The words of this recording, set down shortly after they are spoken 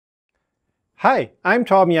Hi, I'm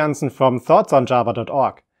Torben Jansen from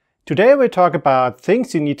thoughtsonjava.org. Today we'll talk about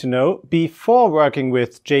things you need to know before working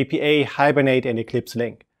with JPA, Hibernate and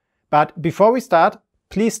EclipseLink. But before we start,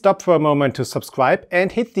 please stop for a moment to subscribe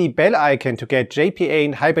and hit the bell icon to get JPA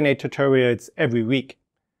and Hibernate tutorials every week.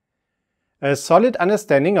 A solid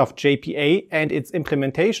understanding of JPA and its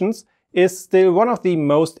implementations is still one of the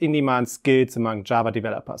most in-demand skills among Java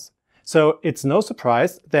developers. So it's no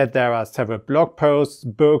surprise that there are several blog posts,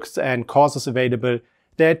 books and courses available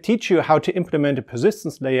that teach you how to implement a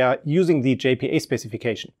persistence layer using the JPA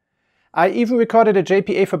specification. I even recorded a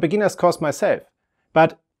JPA for Beginners course myself.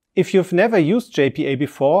 But if you've never used JPA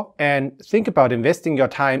before and think about investing your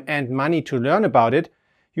time and money to learn about it,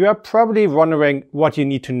 you are probably wondering what you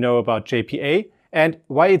need to know about JPA and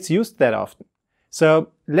why it's used that often. So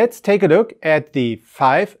let's take a look at the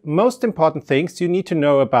 5 most important things you need to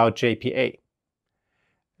know about JPA.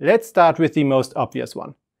 Let's start with the most obvious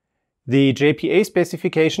one. The JPA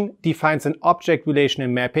specification defines an object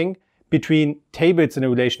relational mapping between tables in a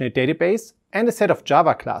relational database and a set of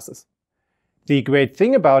Java classes. The great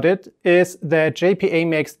thing about it is that JPA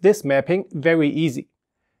makes this mapping very easy.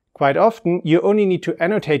 Quite often, you only need to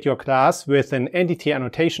annotate your class with an entity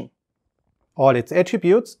annotation. All its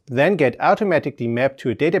attributes then get automatically mapped to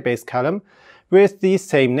a database column with the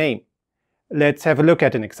same name. Let's have a look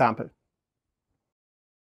at an example.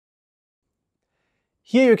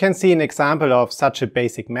 Here you can see an example of such a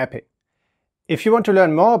basic mapping. If you want to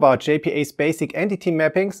learn more about JPA's basic entity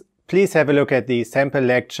mappings, please have a look at the sample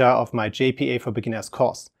lecture of my JPA for Beginners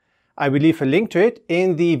course. I will leave a link to it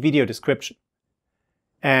in the video description.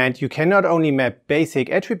 And you can not only map basic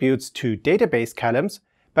attributes to database columns,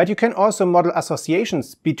 but you can also model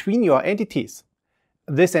associations between your entities.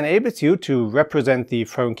 This enables you to represent the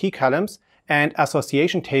foreign key columns and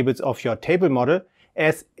association tables of your table model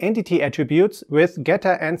as entity attributes with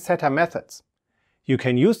getter and setter methods. You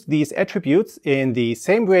can use these attributes in the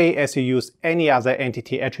same way as you use any other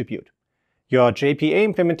entity attribute. Your JPA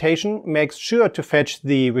implementation makes sure to fetch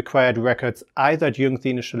the required records either during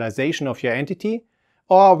the initialization of your entity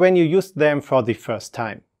or when you use them for the first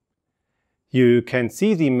time. You can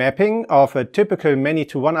see the mapping of a typical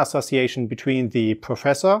many-to-one association between the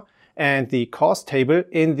professor and the course table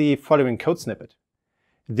in the following code snippet.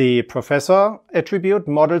 The professor attribute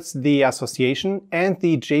models the association and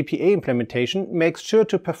the JPA implementation makes sure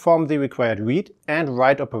to perform the required read and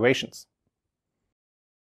write operations.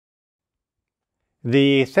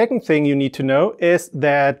 The second thing you need to know is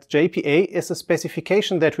that JPA is a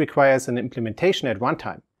specification that requires an implementation at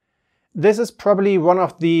runtime. This is probably one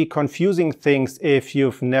of the confusing things if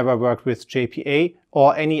you've never worked with JPA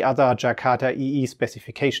or any other Jakarta EE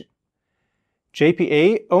specification.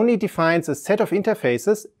 JPA only defines a set of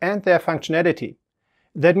interfaces and their functionality.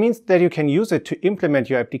 That means that you can use it to implement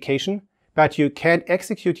your application, but you can't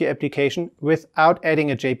execute your application without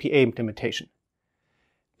adding a JPA implementation.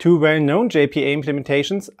 2 well-known JPA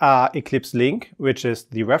implementations are EclipseLink, which is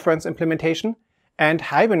the reference implementation, and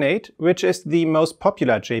Hibernate, which is the most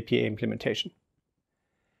popular JPA implementation.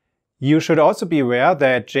 You should also be aware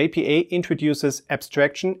that JPA introduces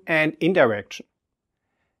abstraction and indirection.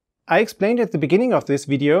 I explained at the beginning of this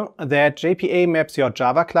video that JPA maps your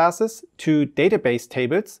Java classes to database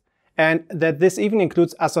tables and that this even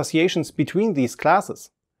includes associations between these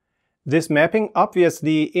classes. This mapping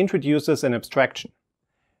obviously introduces an abstraction.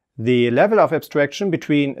 The level of abstraction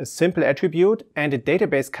between a simple attribute and a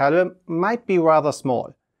database column might be rather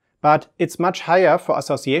small, but it's much higher for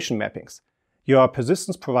association mappings. Your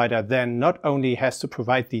persistence provider then not only has to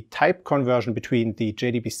provide the type conversion between the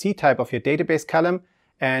JDBC type of your database column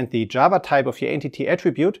and the Java type of your entity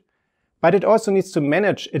attribute, but it also needs to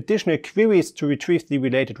manage additional queries to retrieve the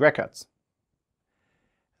related records.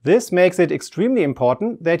 This makes it extremely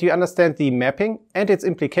important that you understand the mapping and its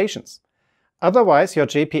implications. Otherwise, your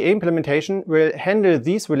JPA implementation will handle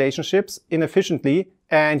these relationships inefficiently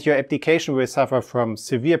and your application will suffer from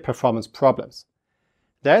severe performance problems.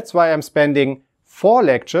 That's why I'm spending 4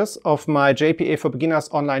 lectures of my JPA for Beginners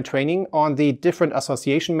online training on the different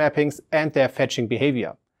association mappings and their fetching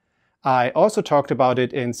behavior. I also talked about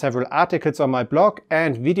it in several articles on my blog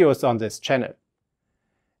and videos on this channel.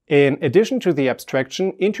 In addition to the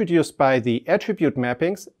abstraction introduced by the attribute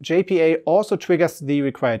mappings, JPA also triggers the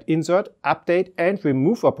required insert, update and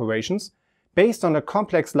remove operations based on a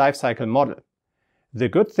complex lifecycle model. The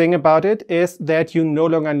good thing about it is that you no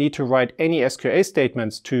longer need to write any SQL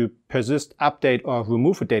statements to persist, update or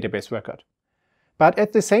remove a database record. But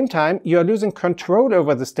at the same time, you are losing control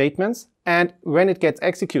over the statements and when it gets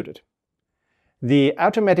executed. The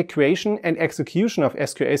automatic creation and execution of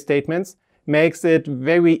SQL statements makes it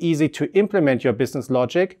very easy to implement your business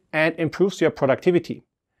logic and improves your productivity.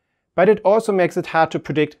 But it also makes it hard to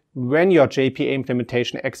predict when your JPA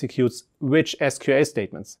implementation executes which SQL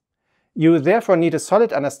statements. You therefore need a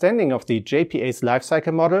solid understanding of the JPA's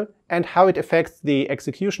lifecycle model and how it affects the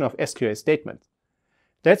execution of SQL statements.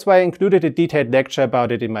 That's why I included a detailed lecture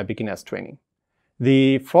about it in my beginner's training.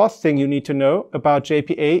 The fourth thing you need to know about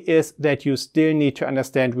JPA is that you still need to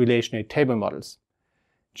understand relational table models.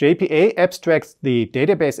 JPA abstracts the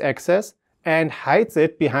database access and hides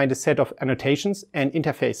it behind a set of annotations and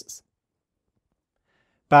interfaces.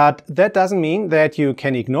 But that doesn't mean that you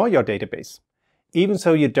can ignore your database. Even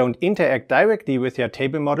so you don't interact directly with your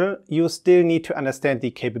table model, you still need to understand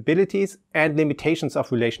the capabilities and limitations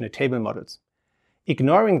of relational table models.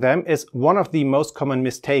 Ignoring them is one of the most common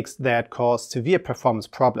mistakes that cause severe performance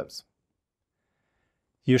problems.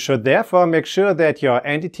 You should therefore make sure that your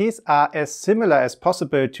entities are as similar as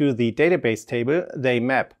possible to the database table they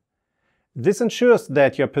map. This ensures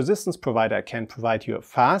that your persistence provider can provide you a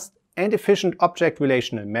fast and efficient object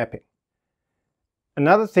relational mapping.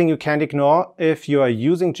 Another thing you can't ignore if you are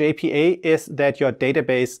using JPA is that your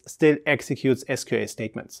database still executes SQL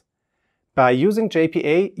statements. By using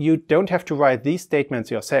JPA, you don't have to write these statements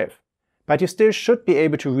yourself, but you still should be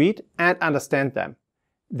able to read and understand them.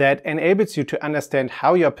 That enables you to understand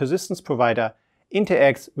how your persistence provider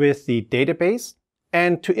interacts with the database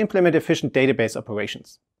and to implement efficient database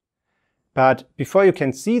operations. But before you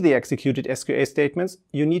can see the executed SQL statements,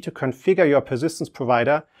 you need to configure your persistence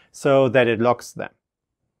provider so that it logs them.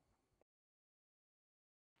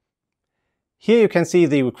 Here you can see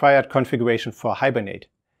the required configuration for Hibernate.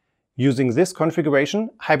 Using this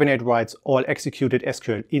configuration, Hibernate writes all executed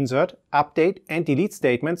SQL insert, update and delete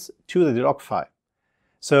statements to the log file.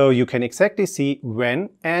 So you can exactly see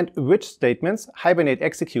when and which statements Hibernate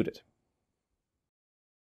executed.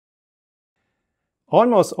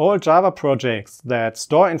 Almost all Java projects that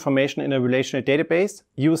store information in a relational database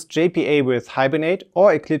use JPA with Hibernate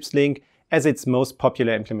or EclipseLink as its most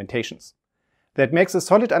popular implementations. That makes a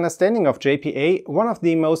solid understanding of JPA one of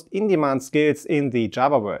the most in-demand skills in the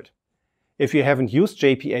Java world. If you haven't used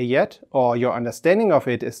JPA yet, or your understanding of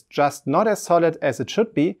it is just not as solid as it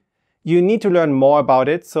should be, you need to learn more about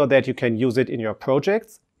it so that you can use it in your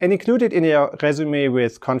projects and include it in your resume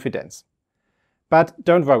with confidence. But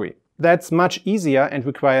don't worry, that's much easier and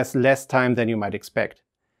requires less time than you might expect.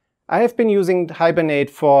 I have been using Hibernate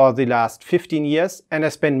for the last 15 years and I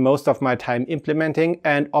spend most of my time implementing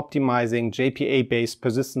and optimizing JPA-based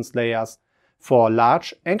persistence layers for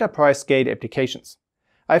large enterprise-scale applications.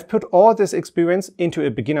 I've put all this experience into a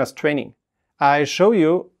beginner's training. I show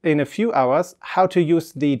you in a few hours how to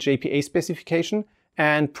use the JPA specification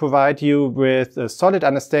and provide you with a solid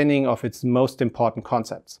understanding of its most important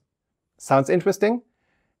concepts. Sounds interesting?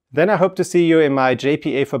 Then I hope to see you in my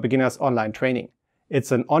JPA for Beginners online training.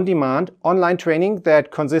 It's an on-demand online training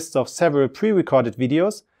that consists of several pre-recorded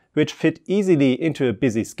videos which fit easily into a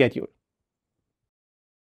busy schedule.